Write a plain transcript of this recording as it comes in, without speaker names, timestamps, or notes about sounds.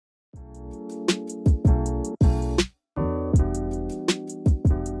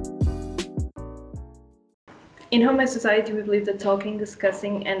In Home and Society, we believe that talking,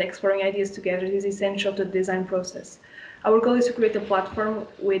 discussing, and exploring ideas together is essential to the design process. Our goal is to create a platform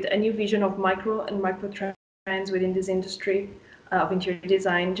with a new vision of micro trends within this industry of interior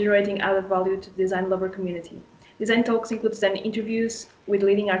design, generating added value to the design lover community. Design Talks includes then interviews with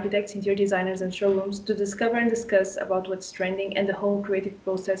leading architects, interior designers, and showrooms to discover and discuss about what's trending and the whole creative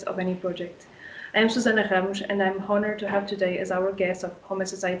process of any project. I am Susana Ramos, and I'm honored to have today as our guest of Home and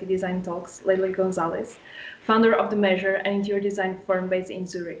Society Design Talks, Laili Gonzalez, founder of the meaZure, an interior design firm based in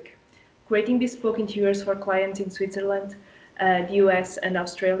Zurich. Creating bespoke interiors for clients in Switzerland, the US, and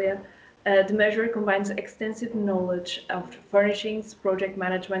Australia, the meaZure combines extensive knowledge of furnishings, project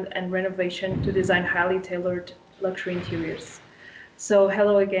management, and renovation to design highly tailored luxury interiors. So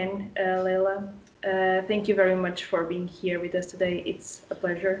hello again, Leila. Thank you very much for being here with us today. It's a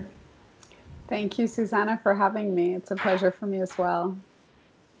pleasure. Thank you, Susanna, for having me. It's a pleasure for me as well.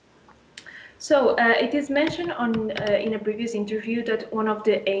 So it is mentioned in a previous interview that one of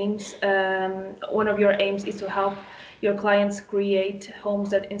your aims is to help your clients create homes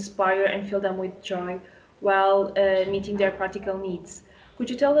that inspire and fill them with joy while meeting their practical needs. Could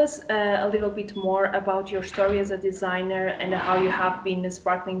you tell us a little bit more about your story as a designer and how you have been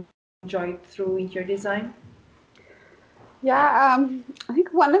sparkling joy through interior design? Yeah, I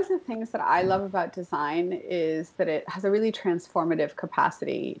think one of the things that I love about design is that it has a really transformative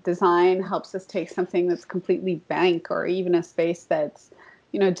capacity. Design helps us take something that's completely blank or even a space that's,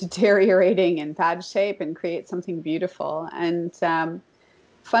 deteriorating in bad shape and create something beautiful. And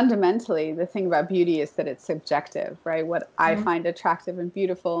fundamentally, the thing about beauty is that it's subjective, right? What I find attractive and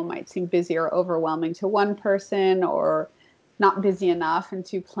beautiful might seem busy or overwhelming to one person, or not busy enough and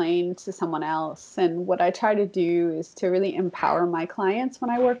too plain to someone else. And what I try to do is to really empower my clients when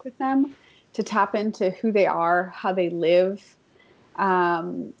I work with them to tap into who they are, how they live,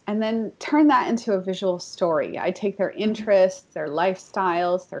 and then turn that into a visual story. I take their interests, their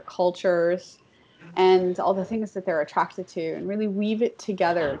lifestyles, their cultures, and all the things that they're attracted to, and really weave it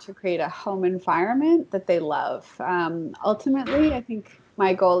together to create a home environment that they love. Ultimately, I think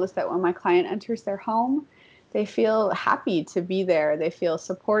my goal is that when my client enters their home, they feel happy to be there. They feel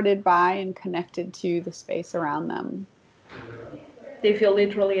supported by and connected to the space around them. They feel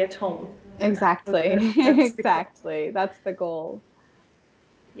literally at home. Exactly. Exactly. That's the goal.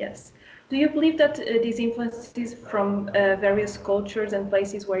 Yes. Do you believe that these influences from various cultures and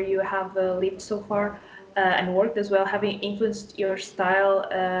places where you have lived so far and worked as well, have influenced your style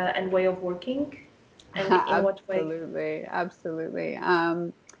and way of working? And in what way? Absolutely. Absolutely.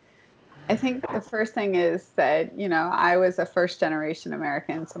 I think the first thing is that, I was a first generation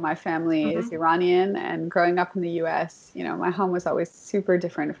American. So my family is Iranian, and growing up in the US, my home was always super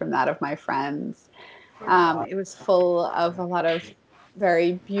different from that of my friends. It was full of a lot of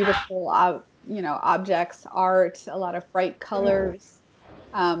very beautiful, objects, art, a lot of bright colors.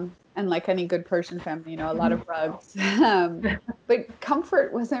 And like any good Persian family, a lot of rugs. But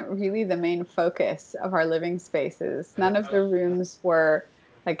comfort wasn't really the main focus of our living spaces. None of the rooms were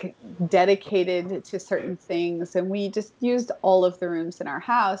like dedicated to certain things, and we just used all of the rooms in our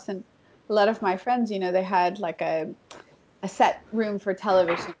house. And a lot of my friends, they had like a set room for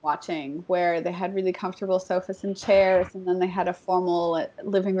television watching where they had really comfortable sofas and chairs, and then they had a formal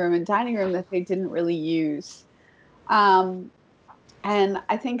living room and dining room that they didn't really use. And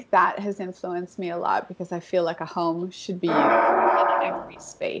I think that has influenced me a lot because I feel like a home should be used in every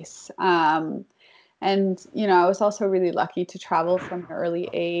space. And, I was also really lucky to travel from an early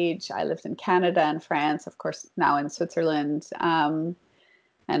age. I lived in Canada and France, of course, now in Switzerland.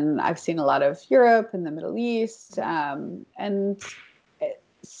 And I've seen a lot of Europe and the Middle East. And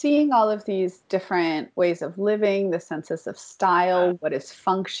seeing all of these different ways of living, the senses of style, what is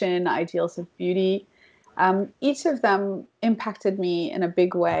function, ideals of beauty, each of them impacted me in a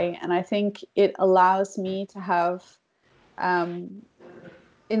big way. And I think it allows me to have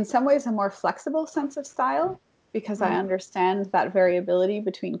in some ways a more flexible sense of style because I understand that variability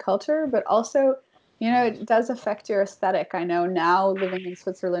between culture, but also, it does affect your aesthetic. I know now, living in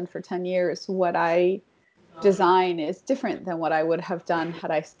Switzerland for 10 years, what I design is different than what I would have done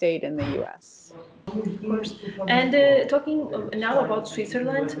had I stayed in the US. Of course. And talking now about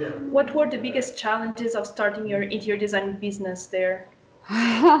Switzerland, what were the biggest challenges of starting your interior design business there?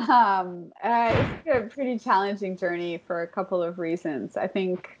 It's a pretty challenging journey for a couple of reasons. I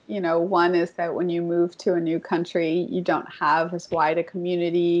think, one is that when you move to a new country, you don't have as wide a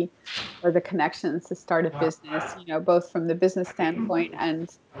community or the connections to start a business, both from the business standpoint and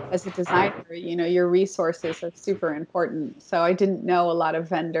as a designer, your resources are super important. So I didn't know a lot of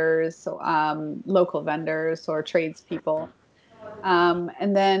vendors, local vendors or tradespeople.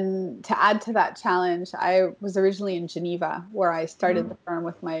 And then to add to that challenge, I was originally in Geneva, where I started the firm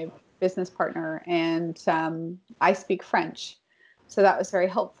with my business partner, and I speak French. So that was very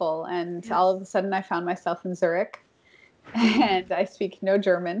helpful. And Yes. all of a sudden, I found myself in Zurich, and I speak no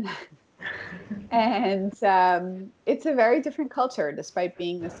German. And it's a very different culture despite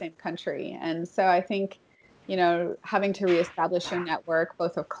being the same country. And so I think, you know, having to reestablish your network,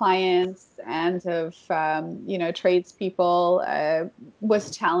 both of clients and of, you know, tradespeople,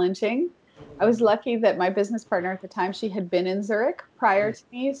 was challenging. I was lucky that my business partner at the time, she had been in Zurich prior to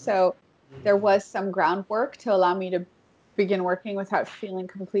me. So there was some groundwork to allow me to begin working without feeling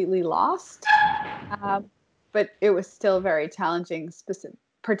completely lost. Um, but it was still very challenging,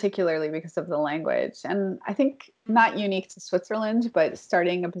 particularly because of the language. And I think not unique to Switzerland, but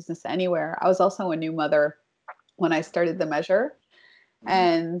starting a business anywhere. I was also a new mother when I started the meaZure.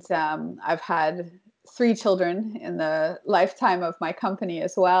 And I've had 3 children in the lifetime of my company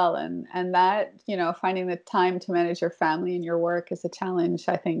as well. And that, you know, finding the time to manage your family and your work is a challenge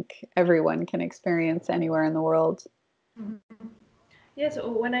I think everyone can experience anywhere in the world. Yeah,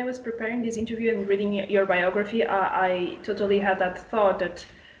 so when I was preparing this interview and reading your biography, I totally had that thought that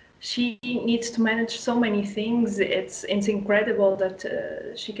she needs to manage so many things. It's incredible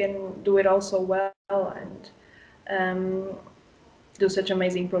that she can do it all so well and do such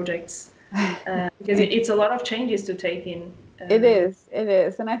amazing projects because it's a lot of changes to take in. It is.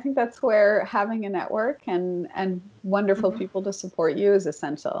 And I think that's where having a network and wonderful people to support you is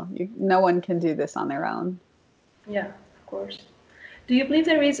essential. No one can do this on their own. Yeah, of course. Do you believe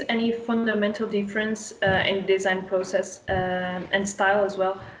there is any fundamental difference in design process and style as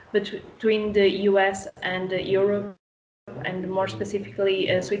well between the US and Europe and more specifically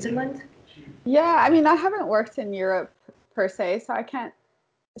Switzerland? Yeah, I mean, I haven't worked in Europe per se, so I can't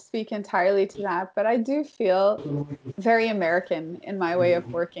speak entirely to that, but I do feel very American in my way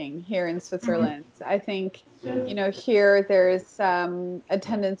of working here in Switzerland. I think, you know, here there's a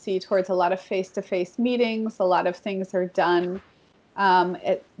tendency towards a lot of face-to-face meetings. A lot of things are done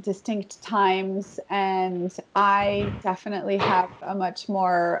at distinct times, and I definitely have a much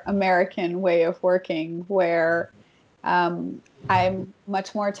more American way of working where I'm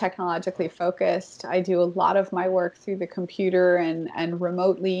much more technologically focused. I do a lot of my work through the computer and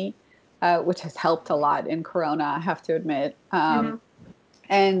remotely, which has helped a lot in Corona, I have to admit. And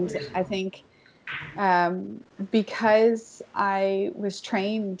I think because I was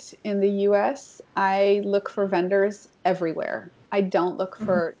trained in the US, I look for vendors everywhere. I don't look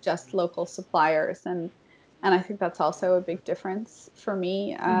for just local suppliers. And I think that's also a big difference for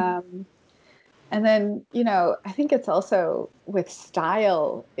me. And then, you know, I think it's also with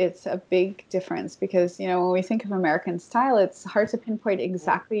style, it's a big difference because, you know, when we think of American style, it's hard to pinpoint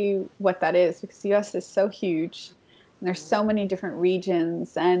exactly what that is because the US is so huge and there's so many different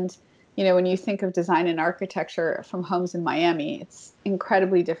regions. And, you know, when you think of design and architecture from homes in Miami, it's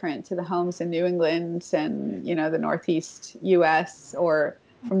incredibly different to the homes in New England and, you know, the Northeast US or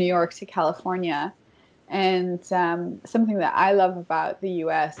from New York to California. And something that I love about the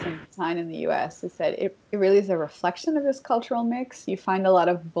US and design in the US is that it really is a reflection of this cultural mix. You find a lot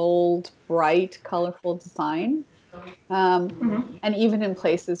of bold, bright, colorful design. And even in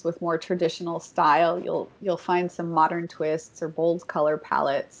places with more traditional style, you'll find some modern twists or bold color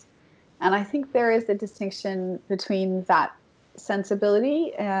palettes. And I think there is a distinction between that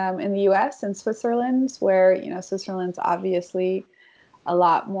sensibility in the US and Switzerland, where, you know, Switzerland's obviously a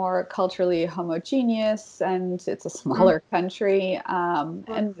lot more culturally homogeneous and it's a smaller country.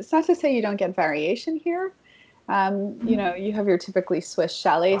 And it's not to say you don't get variation here. You know, you have your typically Swiss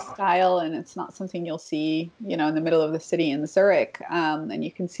chalet style, and it's not something you'll see, you know, in the middle of the city in Zurich. And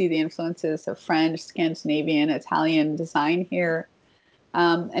you can see the influences of French, Scandinavian, Italian design here.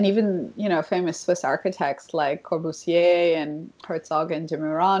 And even, you know, famous Swiss architects like Corbusier and Herzog and de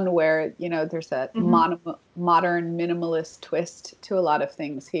Meuron, where, you know, there's a modern minimalist twist to a lot of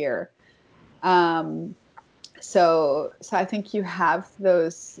things here. So I think you have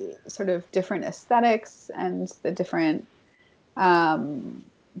those sort of different aesthetics and the different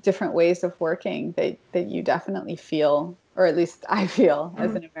ways of working that you definitely feel, or at least I feel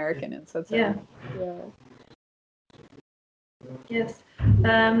as an American in Switzerland. Yeah. Yes.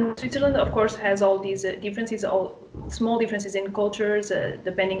 Switzerland, of course, has all these differences, all small differences in cultures,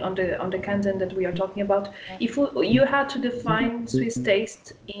 depending on the canton that we are talking about. If you had to define Swiss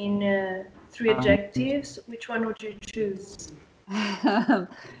taste in 3 adjectives, which one would you choose?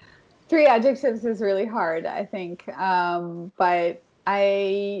 3 adjectives is really hard, I think. But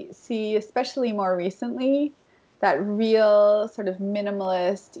I see, especially more recently, that real sort of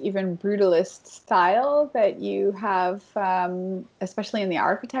minimalist, even brutalist style that you have, especially in the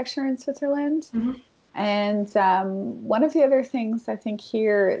architecture in Switzerland. Mm-hmm. And one of the other things I think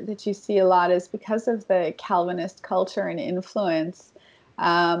here that you see a lot is because of the Calvinist culture and influence,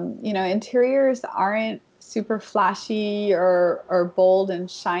 interiors aren't super flashy or bold and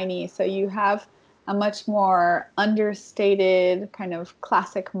shiny. So you have a much more understated kind of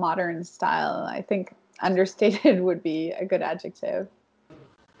classic modern style. I think understated would be a good adjective.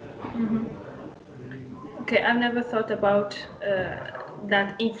 Mm-hmm. Okay, I've never thought about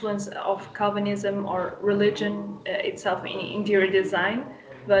that influence of Calvinism or religion itself in interior design,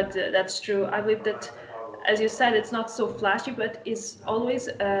 but that's true. I believe that, as you said, it's not so flashy, but it's always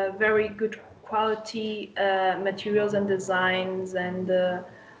very good quality materials and designs, and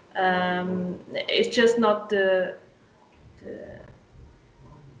it's just not the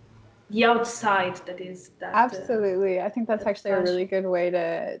outside that is that. Absolutely. I think that's actually a really Flashy. good way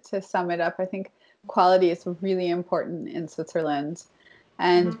to sum it up. I think quality is really important in Switzerland,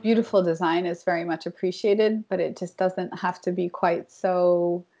 and Mm-hmm. beautiful design is very much appreciated, but it just doesn't have to be quite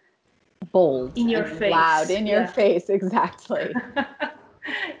so bold In your and loud face, in your yeah. face. Exactly.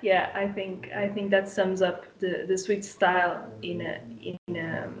 Yeah, I think that sums up the Swiss style in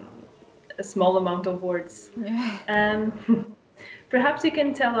a small amount of words. Yeah. Perhaps you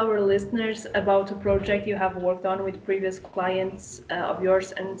can tell our listeners about a project you have worked on with previous clients of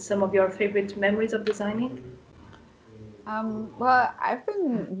yours and some of your favorite memories of designing. Well, I've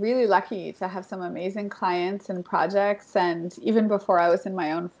been really lucky to have some amazing clients and projects, and even before I was in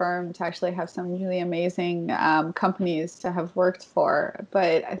my own firm, to actually have some really amazing companies to have worked for.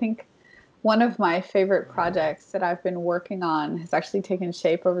 But I think one of my favorite projects that I've been working on has actually taken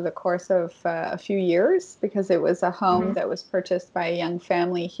shape over the course of a few years because it was a home Mm-hmm. that was purchased by a young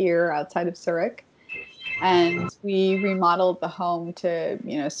family here outside of Zurich. And we remodeled the home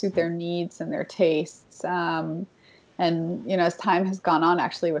to, suit their needs and their tastes. And as time has gone on,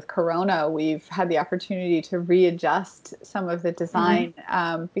 actually with Corona, we've had the opportunity to readjust some of the Mm-hmm.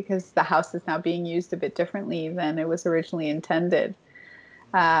 design because the house is now being used a bit differently than it was originally intended.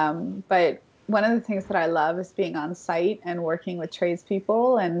 But one of the things that I love is being on site and working with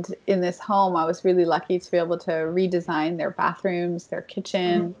tradespeople. And in this home, I was really lucky to be able to redesign their bathrooms, their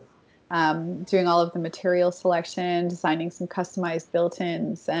kitchen, doing all of the material selection, designing some customized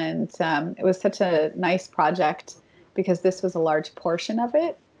built-ins. And it was such a nice project because this was a large portion of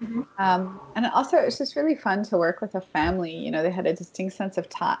it. Mm-hmm. And also, it was just really fun to work with a family. They had a distinct sense of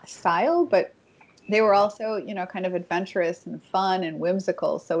style, but they were also, kind of adventurous and fun and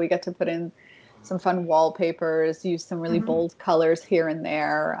whimsical. So we got to put in some fun wallpapers, use some really Mm-hmm. bold colors here and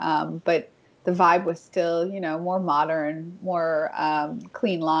there. But the vibe was still, more modern, more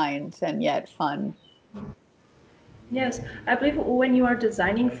clean lines, and yet fun. Yes, I believe when you are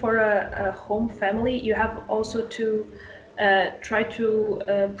designing for a home family, you have also to try to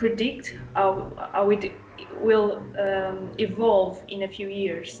predict how it will evolve in a few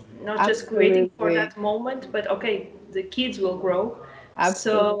years. Not just creating for Absolutely. that moment, but okay, the kids will grow, so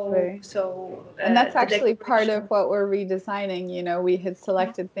Absolutely. so And that's the actually part of decoration. what we're redesigning. We had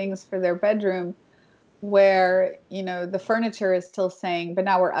selected things for their bedroom where the furniture is still saying, but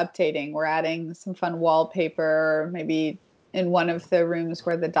now we're updating, we're adding some fun wallpaper, maybe in one of the rooms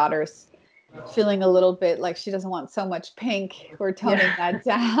where the daughter's feeling a little bit like she doesn't want so much pink, we're toning Yeah. that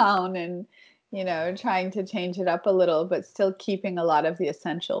down and trying to change it up a little, but still keeping a lot of the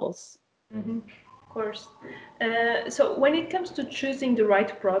essentials. Hmm. Of course. So when it comes to choosing the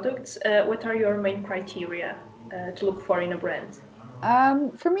right products, what are your main criteria to look for in a brand?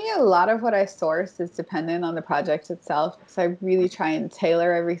 For me, a lot of what I source is dependent on the project itself because I really try and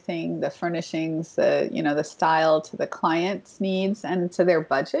tailor everything, the furnishings, the style to the client's needs and to their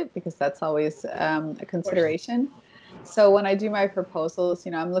budget because that's always a Of course. consideration. So when I do my proposals,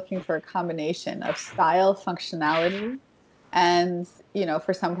 I'm looking for a combination of style, functionality, and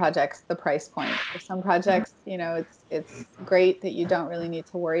for some projects, the price point. For some projects, it's great that you don't really need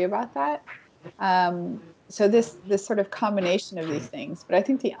to worry about that. So this sort of combination of these things, but I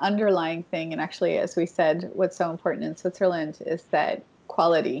think the underlying thing, and actually, as we said, what's so important in Switzerland is that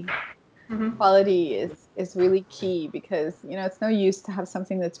quality. Hmm. Quality is really key because it's no use to have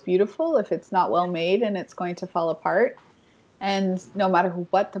something that's beautiful if it's not well made and it's going to fall apart. And no matter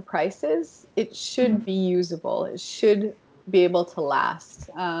what the price is, it should be usable. It should be able to last.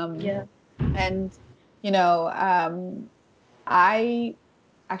 Yeah. And you know, I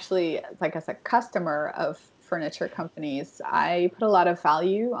actually, like as a customer of furniture companies, I put a lot of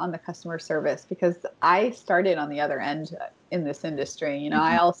value on the customer service because I started on the other end in this industry.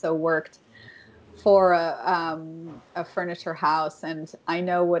 I Hmm. also worked for a furniture house, and I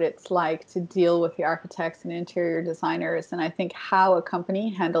know what it's like to deal with the architects and interior designers. And I think how a company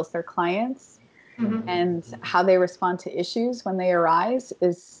handles their clients and how they respond to issues when they arise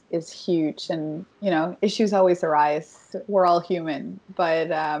is huge. And issues always arise. We're all human,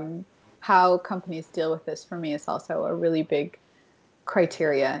 but how companies deal with this for me is also a really big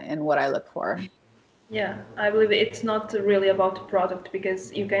criteria in what I look for. Yeah, I believe it's not really about the product,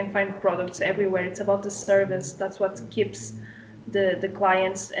 because you can find products everywhere. It's about the service. That's what keeps the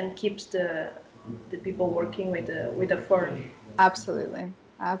clients and keeps the people working with the firm. Absolutely.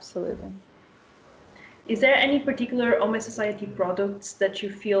 Absolutely. Is there any particular Home and Society products that you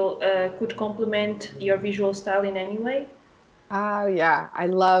feel could complement your visual style in any way? Oh, yeah. I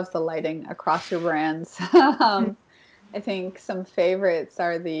love the lighting across your brands. I think some favorites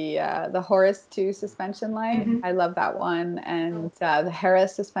are the Horus 2 suspension light. Mm-hmm. I love that one. And the Hera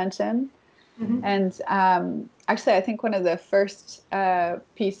suspension. Mm-hmm. And actually, I think one of the first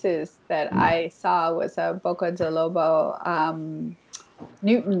pieces that I saw was a Boca de Lobo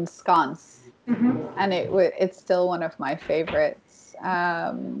Newton sconce. Mm-hmm. And it's still one of my favorites.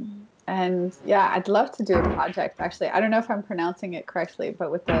 And yeah, I'd love to do a project. Actually, I don't know if I'm pronouncing it correctly, but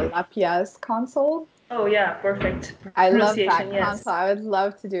with the Lapiaz console. Oh yeah, perfect I love pronunciation. that Yes. console. I would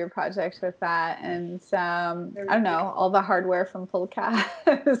love to do a project with that. And I don't know, all the hardware from Fullcast.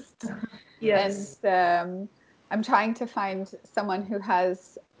 And Yes. I'm trying to find someone who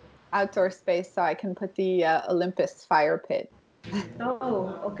has outdoor space so I can put the Olympus fire pit.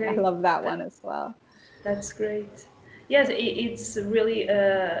 Oh, I okay. love that one as well. That's great. Yes, it's really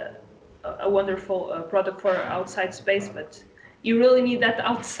a wonderful product for outside space, but you really need that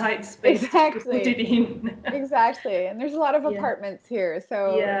outside space to put it Exactly. in. Exactly. And there's a lot of Yeah, apartments here,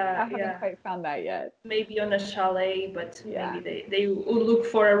 so I yeah, haven't yeah. quite found that yet. Maybe on a chalet, but maybe Yeah. they will look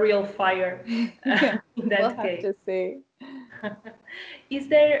for a real fire Yeah. in We'll that have case. to see. Is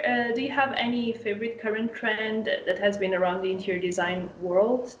there, do you have any favorite current trend that has been around the interior design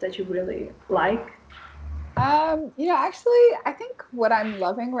world that you really like? Actually, I think what I'm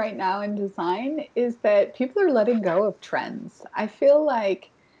loving right now in design is that people are letting go of trends. I feel like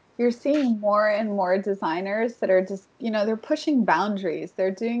you're seeing more and more designers that are just, they're pushing boundaries.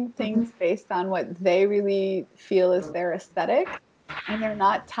 They're doing Mm-hmm. things based on what they really feel is their aesthetic, and they're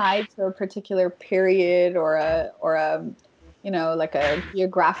not tied to a particular period or a like a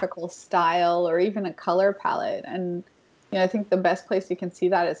geographical style or even a color palette. And I think the best place you can see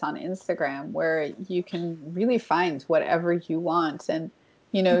that is on Instagram, where you can really find whatever you want. And,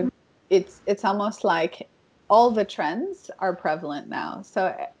 you know, it's almost like all the trends are prevalent now.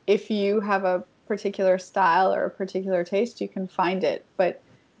 So if you have a particular style or a particular taste, you can find it. But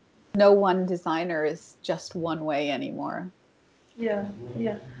no one designer is just one way anymore. Yeah,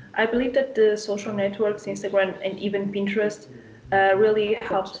 yeah. I believe that the social networks, Instagram and even Pinterest, really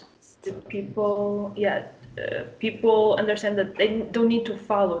helped the people. Yeah, people understand that they don't need to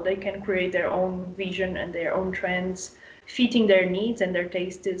follow. They can create their own vision and their own trends, fitting their needs and their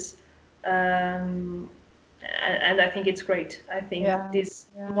tastes. Um, and I think it's great. I think Yeah, this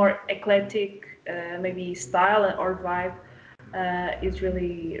yeah, more eclectic, maybe style or vibe, is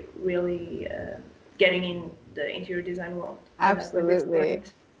really, really getting in the interior design world, and I believe it's absolutely.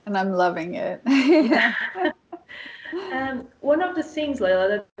 great. And I'm loving it. Yeah. Yeah. One of the things,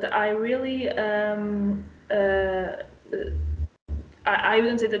 Leila, that I really I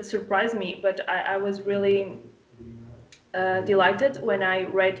wouldn't say that surprised me, but I was really delighted when I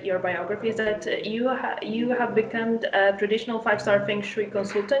read your biography is that you have become a traditional five-star feng shui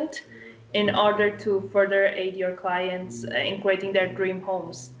consultant in order to further aid your clients in creating their dream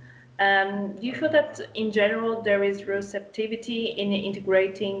homes. Do you feel that in general there is receptivity in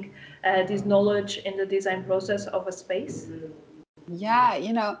integrating this knowledge in the design process of a space? Yeah,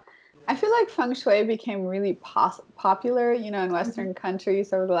 I feel like feng shui became really popular, in Western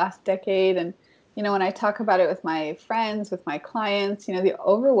countries over the last decade. And, when I talk about it with my friends, with my clients, the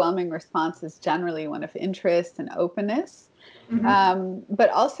overwhelming response is generally one of interest and openness. Mm-hmm. But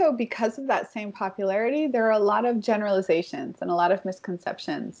also because of that same popularity, there are a lot of generalizations and a lot of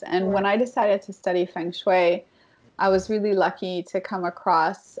misconceptions. And when Right. I decided to study feng shui, I was really lucky to come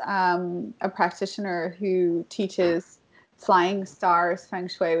across a practitioner who teaches flying stars feng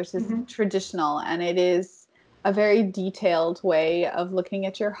shui, which is Mm-hmm. traditional, and it is a very detailed way of looking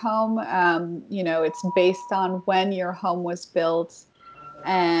at your home. It's based on when your home was built,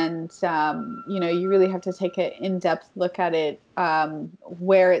 and you really have to take an in-depth look at it,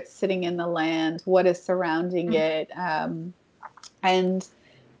 where it's sitting in the land, what is surrounding it, and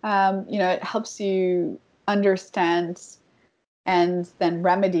it helps you understand and then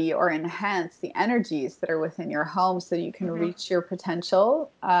remedy or enhance the energies that are within your home so you can reach your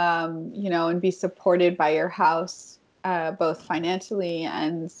potential, you know, and be supported by your house, both financially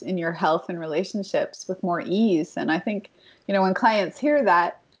and in your health and relationships with more ease. And I think, you know, when clients hear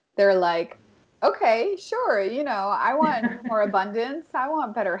that, they're like, okay, sure, you know, I want more abundance, I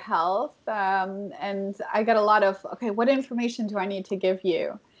want better health, and I get a lot of, okay, what information do I need to give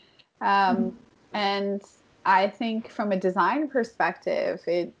you? And I think from a design perspective,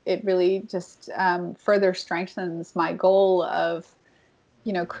 it really just further strengthens my goal of,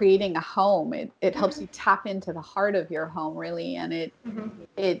 you know, creating a home. It helps you tap into the heart of your home, really, and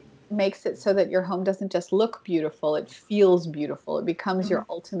it makes it so that your home doesn't just look beautiful, it feels beautiful. It becomes your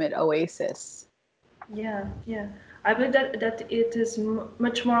ultimate oasis. Yeah, yeah. I believe that it is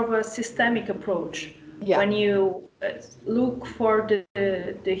much more of a systemic approach. Yeah. When you look for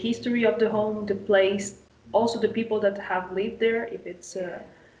the history of the home, the place, also the people that have lived there, if it's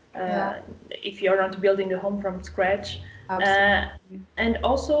if you're not building the home from scratch, and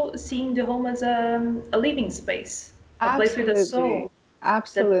also seeing the home as a living space, a place with a soul.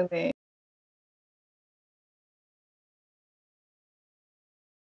 Absolutely.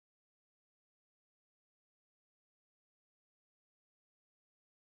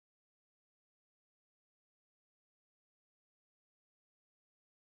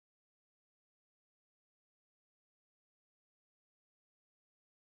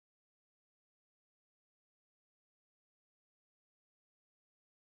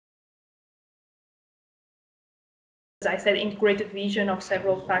 As I said, integrated vision of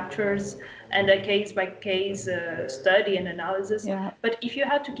several factors and a case-by-case study and analysis. Yeah. But if you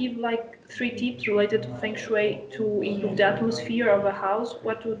had to give like 3 tips related to feng shui to improve the atmosphere of a house,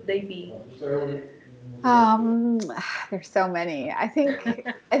 what would they be? Um, there's so many. I think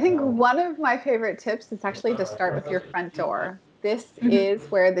one of my favorite tips is actually to start with your front door. This is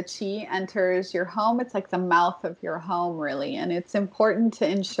where the chi enters your home. It's like the mouth of your home, really. And it's important to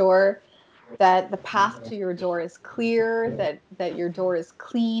ensure that the path to your door is clear, that your door is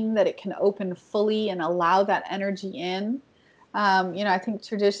clean, that it can open fully and allow that energy in. You know, I think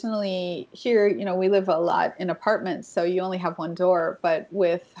traditionally here, you know, we live a lot in apartments, so you only have one door. But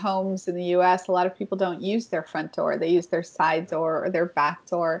with homes in the US, a lot of people don't use their front door. They use their side door or their back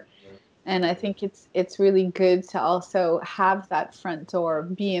door. And I think it's really good to also have that front door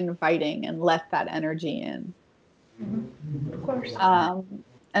be inviting and let that energy in. Of course.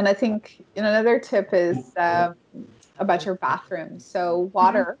 And I think, you know, another tip is about your bathroom. So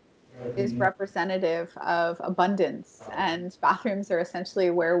water is representative of abundance, and bathrooms are essentially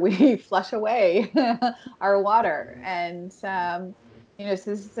where we flush away our water. And you know,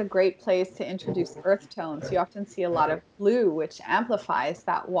 so this is a great place to introduce earth tones. You often see a lot of blue, which amplifies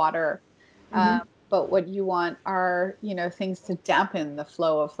that water. But what you want are, you know, things to dampen the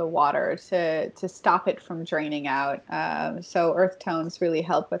flow of the water, to stop it from draining out. So earth tones really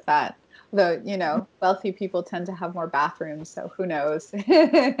help with that. Though, you know, wealthy people tend to have more bathrooms, so who knows?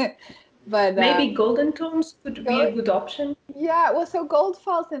 But maybe golden tones could be a good option. yeah, well, so gold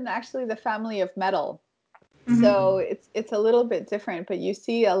falls in actually the family of metal. So it's a little bit different, but you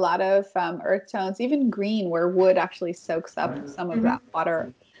see a lot of earth tones, even green, where wood actually soaks up some of that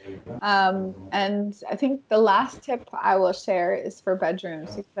water. And I think the last tip I will share is for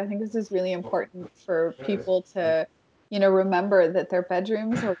bedrooms, because I think this is really important for people to, you know, remember that their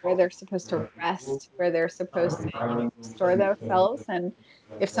bedrooms are where they're supposed to rest, where they're supposed to, you know, restore themselves. And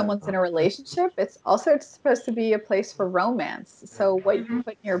if someone's in a relationship, it's also supposed to be a place for romance. So what you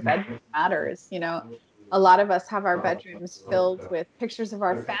put in your bedroom matters, you know. A lot of us have our bedrooms filled with pictures of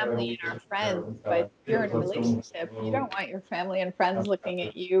our family and our friends, but if you're in a relationship, you don't want your family and friends looking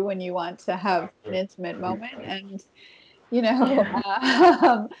at you when you want to have an intimate moment. And, you know,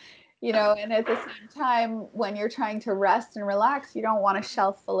 you know, and at the same time, when you're trying to rest and relax, you don't want a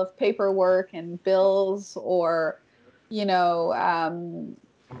shelf full of paperwork and bills or, you know,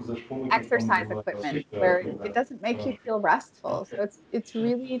 exercise equipment where it doesn't make you feel restful. So it's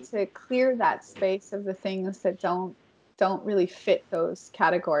really to clear that space of the things that don't really fit those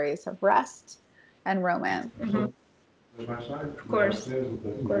categories of rest and romance. Of course,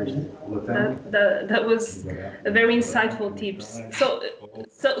 of course. That was a very insightful tips.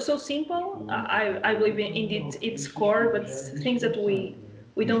 So simple. I believe indeed it's core, but things that we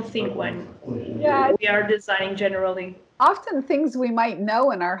don't think when Yeah, we are designing generally. often things we might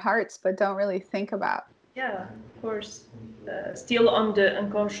know in our hearts but don't really think about. Yeah, of course. Still on the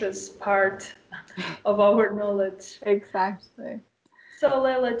unconscious part of our knowledge. Exactly. So,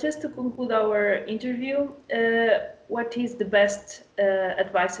 Leila, just to conclude our interview, what is the best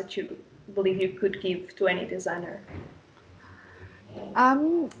advice that you believe you could give to any designer?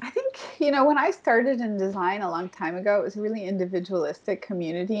 I think, when I started in design a long time ago, it was a really individualistic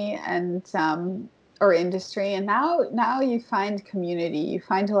community and or industry. And now you find community. You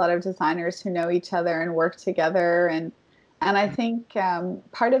find a lot of designers who know each other and work together. And I think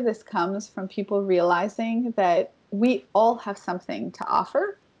part of this comes from people realizing that we all have something to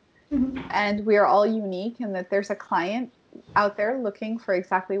offer Mhm. and we are all unique and that there's a client out there looking for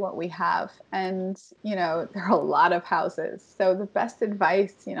exactly what we have. And there are a lot of houses, so the best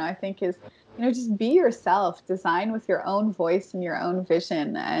advice, I think, is just be yourself, design with your own voice and your own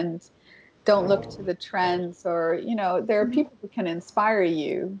vision, and don't look to the trends, or there are people who can inspire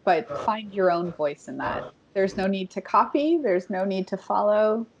you, but find your own voice in that. There's no need to copy, there's no need to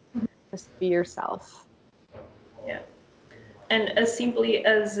follow, just be yourself. Yeah. And as simply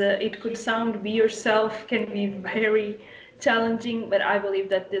as it could sound, be yourself can be very challenging, but I believe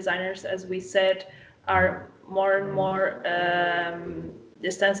that designers, as we said, are more and more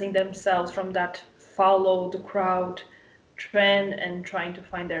distancing themselves from that follow the crowd trend and trying to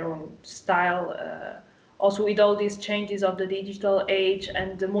find their own style. Also, with all these changes of the digital age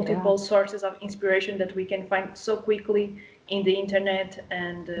and the Yeah. multiple sources of inspiration that we can find so quickly in the internet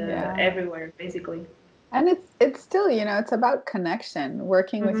and Yeah. everywhere, basically. And it's still, it's about connection,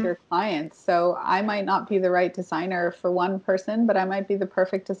 working with Mm-hmm. your clients. So I might not be the right designer for one person, but I might be the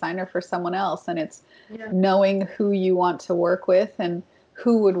perfect designer for someone else. And it's Yeah. knowing who you want to work with and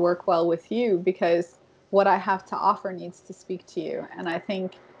who would work well with you, because what I have to offer needs to speak to you. And I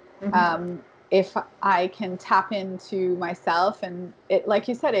think Mm-hmm. um, if I can tap into myself, and it, like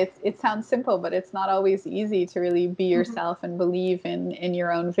you said, it sounds simple, but it's not always easy to really be Mm-hmm. yourself and believe in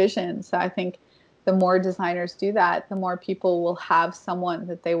your own vision. So I think the more designers do that, the more people will have someone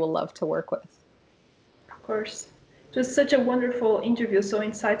that they will love to work with. Of course. It was such a wonderful interview, so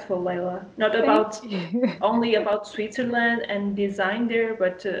insightful, Laila. Not Thank about you. only about Switzerland and design there,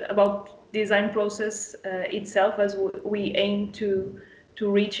 but about design process itself, as we aim to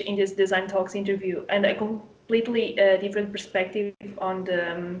reach in this design talks interview, and a completely different perspective on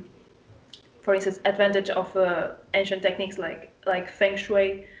the, for instance, advantage of ancient techniques like feng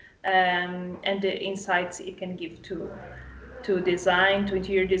shui, and the insights it can give to design, to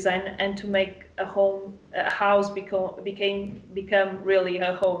interior design, and to make a house become really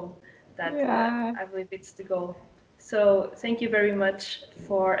a home. That Yeah. I believe it's the goal. So thank you very much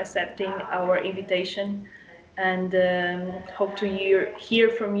for accepting our invitation, and hope to hear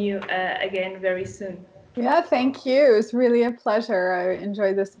from you again very soon. Yeah, thank you. It was really a pleasure. I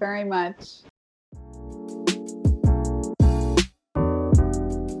enjoyed this very much.